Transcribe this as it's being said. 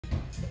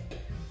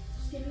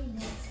give me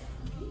 1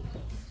 second.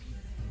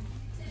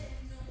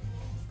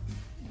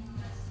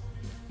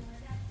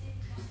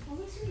 What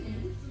was your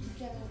name?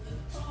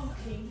 Oh,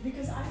 okay,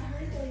 because I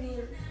heard that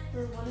you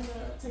were one of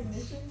the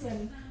technicians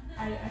and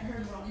I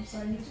heard wrong, so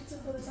I need you to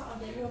fill this out. I'll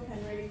get you a pen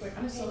really quick.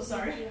 I'm so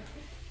sorry.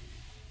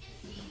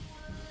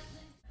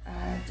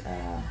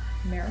 At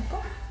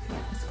Miracle.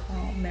 It's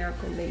called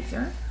Miracle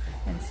Laser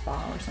and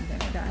Spa or something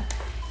like that.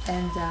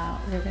 And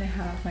we're gonna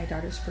have my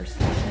daughter's first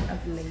session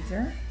of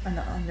laser on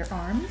the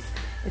underarms.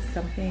 It's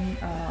something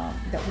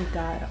that we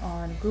got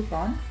on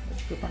Groupon,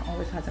 which Groupon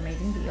always has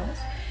amazing deals.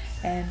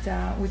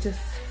 And we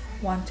just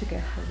want to get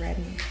her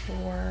ready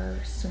for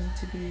soon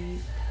to be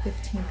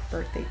 15th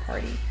birthday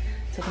party.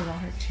 So we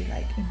want her to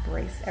like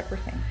embrace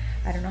everything.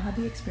 I don't know how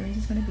the experience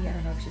is gonna be. I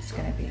don't know if she's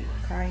gonna be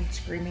crying,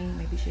 screaming,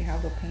 maybe she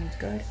have the pains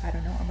good. I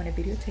don't know. I'm gonna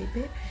videotape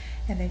it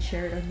and then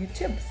share it on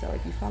YouTube. So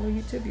if you follow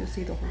YouTube, you'll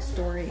see the whole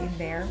story in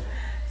there.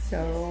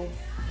 So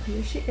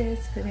here she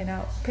is filling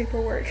out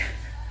paperwork.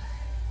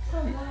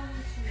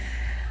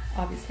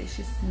 Obviously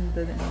she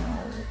doesn't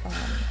know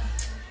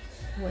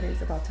what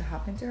is about to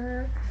happen to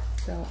her.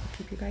 So I'll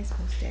keep you guys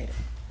posted.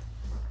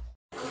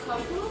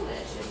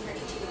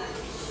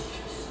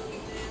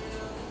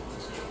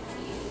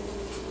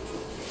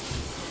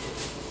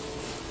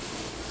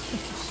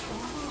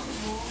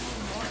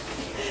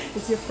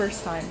 It's your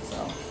first time,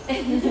 so.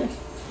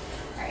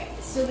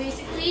 Alright, so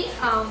basically,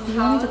 Do you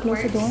want me to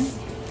close the door?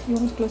 You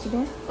want me to close the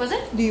door? Was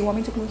it? Do you want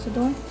me to close the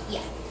door?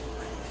 Yeah.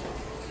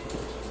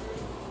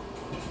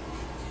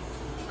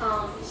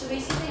 So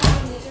basically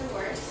how laser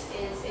works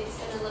is it's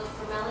going to look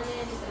for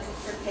melanin, it's going to look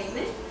for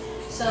pigment.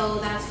 So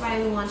that's why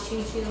we want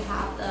you to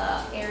have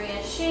the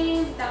area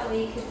shaved, that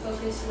way you can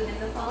focus within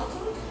the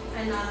follicle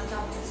and not on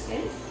top of the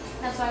skin.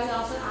 That's why we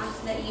also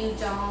ask that you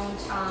don't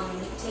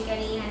take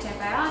any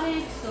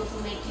antibiotics. Those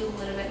will make you a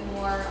little bit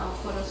more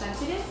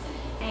photosensitive,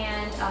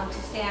 and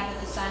to stay out of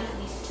the sun at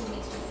least 2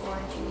 weeks before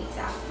and 2 weeks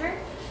after.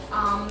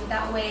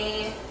 That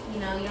way, you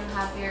know, you don't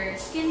have your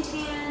skin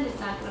tanned. It's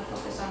not going to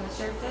focus on the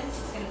surface.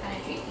 It's going to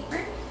penetrate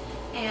deeper.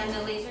 And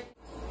the laser,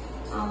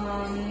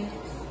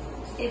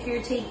 if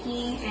you're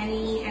taking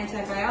any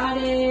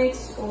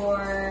antibiotics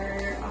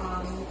or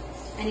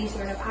any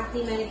sort of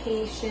acne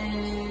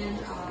medication,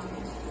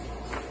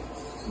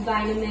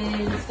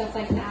 vitamins, stuff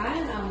like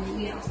that,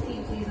 we ask that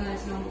you please let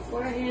us know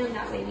beforehand.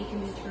 That way we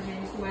can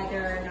determine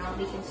whether or not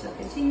we can still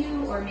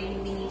continue, or maybe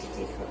we need to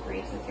take a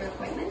break with your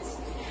appointments.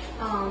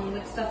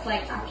 With stuff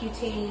like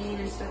Accutane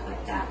and stuff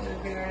like that, they're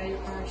very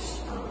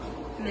harsh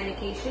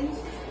medications.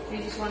 We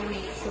just want to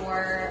make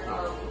sure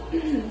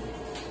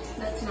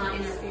that's not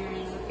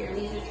interfering with your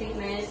laser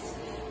treatments,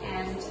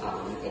 and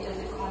it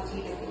doesn't cause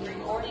you to be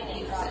recording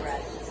in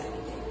progress.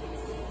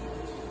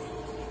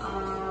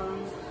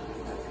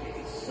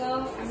 Okay,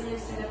 so I'm going to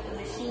set up the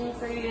machine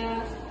for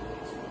you.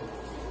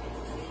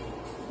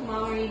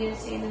 Mom, are you going to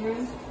stay in the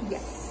room?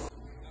 Yes.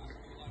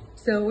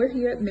 So we're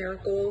here at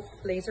Miracle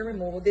Laser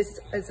Removal. This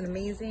is an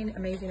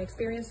amazing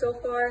experience so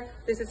far.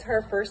 This is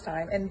her first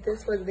time, and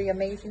this was the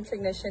amazing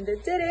technician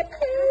that did it.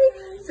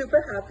 Hey,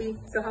 super happy.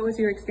 So how was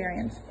your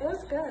experience? It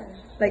was good.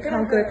 Like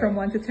how good from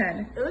 1 to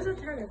 10? It was a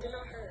 10. It did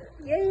not hurt.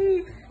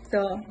 Yay!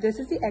 So this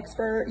is the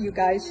expert, you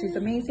guys. She's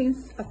amazing.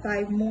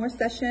 5 more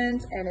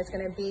sessions, and it's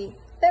gonna be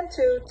them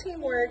too,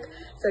 teamwork.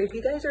 So if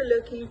you guys are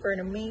looking for an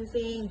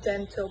amazing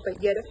dental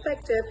but yet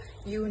effective,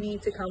 you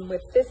need to come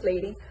with this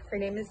lady. Her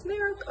name is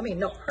Miracle.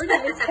 Her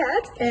name is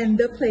Kat, and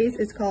the place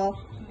is called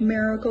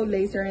Miracle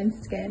Laser and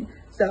Skin.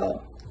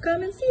 So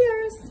come and see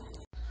us.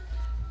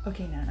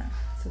 Okay, Nana.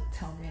 So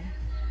tell me,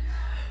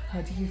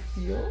 how do you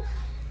feel?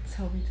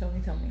 Tell me.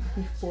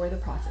 Before the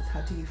process,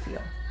 how do you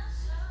feel?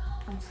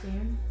 I'm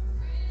scared.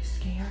 You're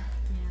scared?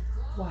 Yeah.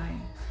 Why?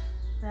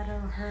 That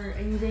it'll hurt.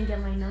 And you didn't get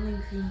my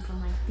numbing cream from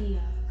my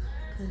tia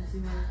because we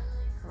were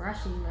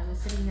rushing. I was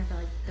sitting there for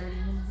like 30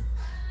 minutes.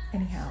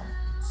 Anyhow,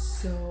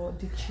 so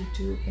did you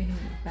do any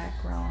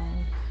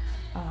background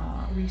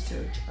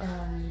research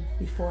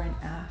before and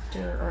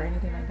after or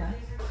anything like that?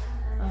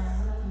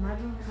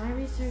 My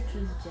research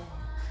was Jay,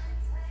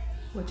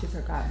 which is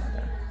her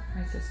godmother,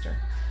 my sister.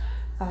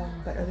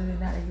 But other than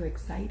that, are you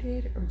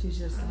excited, or you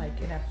just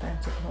like in a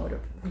frantic mode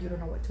of you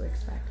don't know what to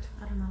expect?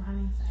 I don't know, I'm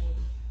having anxiety.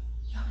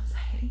 You have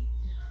anxiety?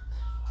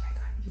 Oh my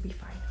God, you'll be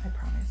fine, I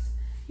promise.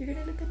 You're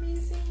gonna look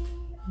amazing,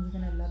 and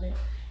you're gonna love it.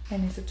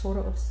 And it's a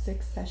total of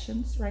 6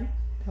 sessions, right?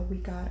 That we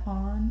got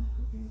on.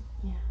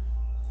 Yeah.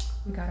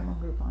 We got them on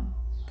Groupon.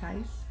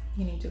 Guys,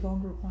 you need to go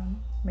on Groupon.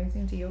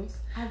 Amazing deals.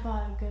 I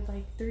bought a good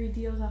like 3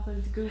 deals off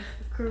of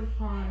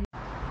Groupon.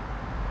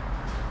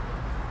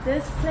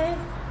 This play,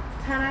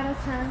 10 out of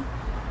 10.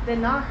 Did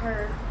not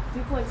hurt.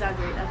 People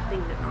exaggerate. That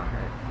thing did not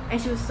hurt.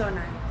 And she was so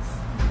nice.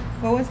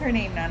 What was her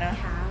name, Nana?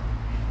 Kat.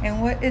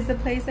 And what is the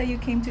place that you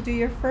came to do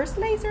your first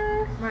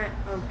laser?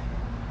 Okay.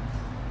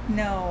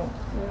 No.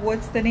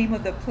 What's the name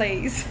of the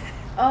place?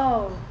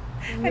 Oh,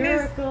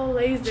 Miracle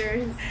Laser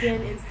and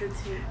Skin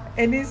Institute.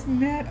 And it's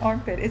not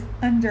armpit. It's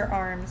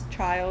underarms,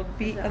 child.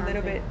 Be a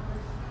little bit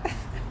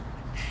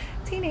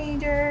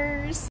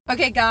teenagers.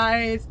 Okay,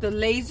 guys. The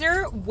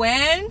laser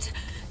went.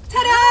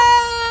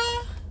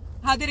 Ta-da!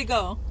 How did it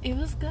go? It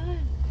was good.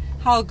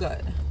 How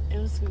good? It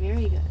was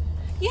very good.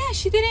 Yeah,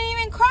 she didn't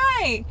even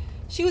cry.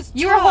 She was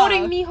You were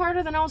holding me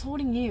harder than I was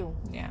holding you.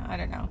 Yeah, I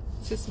don't know.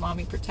 It's just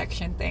mommy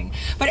protection thing.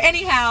 But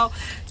anyhow,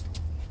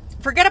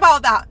 forget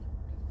about that.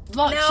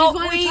 Look, Now she's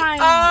going we to try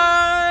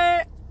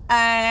are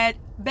at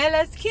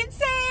Bella's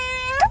quince.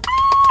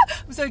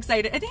 I'm so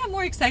excited. I think I'm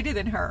more excited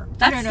than her.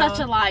 That's such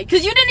a lie.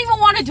 Because you didn't even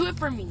want to do it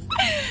for me.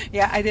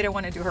 Yeah, I didn't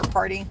want to do her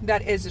party.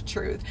 That is the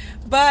truth.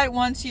 But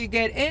once you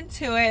get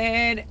into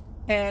it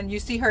and you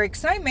see her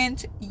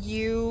excitement,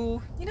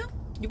 you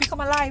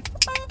become alive.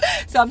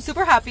 So I'm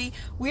super happy.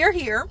 We are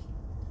here.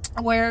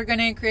 We're going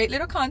to create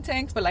little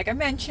content. But like I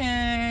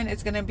mentioned,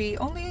 it's going to be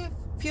only a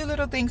few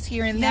little things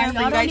here and there for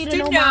you guys to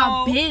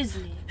know. My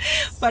business.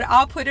 But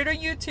I'll put it on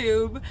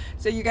YouTube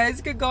so you guys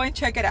could go and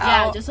check it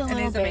out. Yeah, just a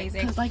little it's bit.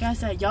 Amazing. Because like I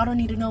said, y'all don't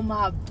need to know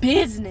my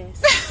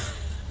business.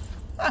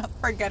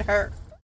 Forget her.